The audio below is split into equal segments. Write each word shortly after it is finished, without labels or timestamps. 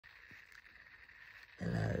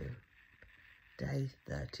day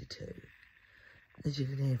 32. As you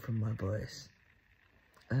can hear from my voice,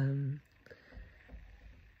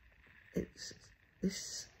 it's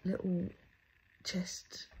this little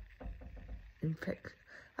chest infection.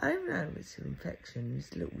 I don't know if it's an infection,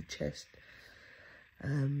 this little chest,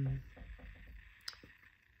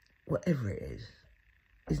 whatever it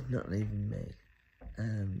is not leaving me.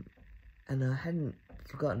 And I hadn't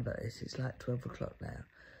forgotten about this. It's like 12 o'clock now,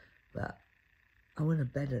 but I went to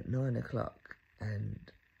bed at 9 o'clock and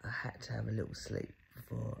I had to have a little sleep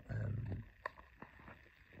before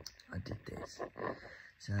I did this.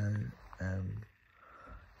 So,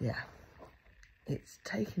 yeah, it's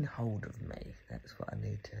taking hold of me. That's what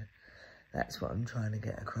that's what I'm trying to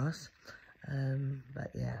get across.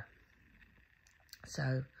 But yeah,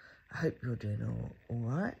 so I hope you're doing all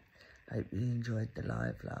right. I hope you enjoyed the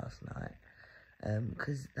live last night,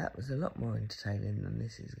 because that was a lot more entertaining than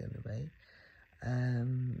this is going to be.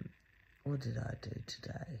 What did I do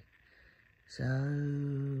today? So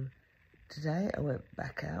today I went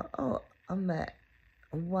back out. Oh, I met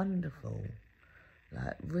a wonderful,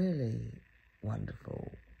 like really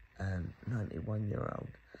wonderful 91-year-old.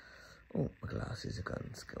 Oh, my glasses are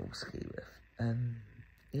gone all ski with.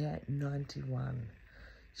 Yeah, 91.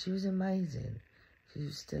 She was amazing. She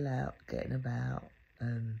was still out getting about,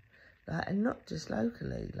 like, and not just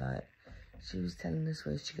locally. Like, she was telling us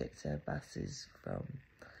where she gets her buses from,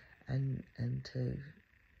 and to,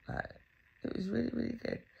 like, it was really, really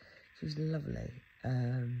good. She was lovely.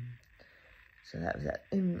 So that was that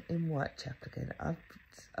in Whitechapel again. I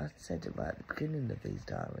said it right at the beginning of these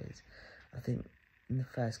diaries. I think in the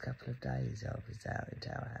first couple of days I was out in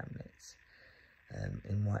Tower Hamlets,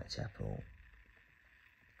 in Whitechapel,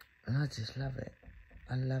 and I just love it.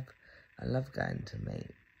 I love going to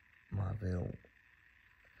meet my real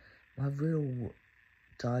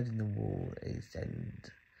dyed in the wool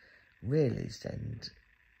real East End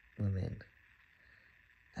women,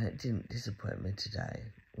 and it didn't disappoint me today.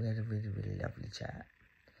 We had a really, really lovely chat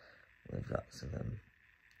with lots of them,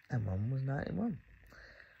 and one was 91.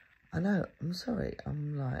 I know, I'm sorry,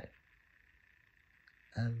 I'm like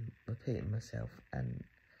repeating myself, and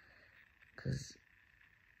because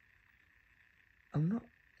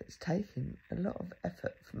it's taking a lot of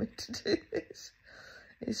effort for me to do this.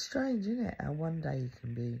 It's strange, isn't it? How one day you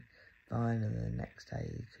can be fine and the next day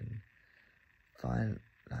you can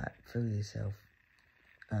feel yourself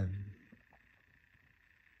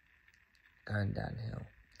going downhill.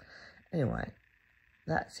 Anyway,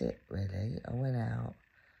 that's it really. I went out,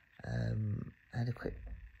 had a quick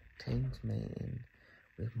Teams meeting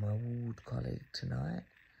with my ward colleague tonight.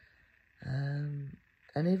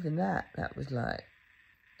 And even that was like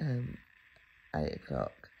 8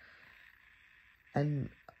 o'clock. And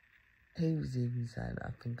he was even saying, I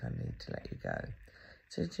think I need to let you go.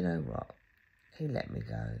 So do you know what? He let me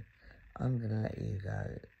go. I'm going to let you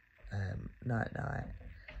go. Night.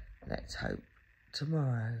 Let's hope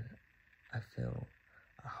tomorrow I feel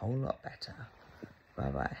a whole lot better.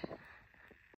 Bye-bye.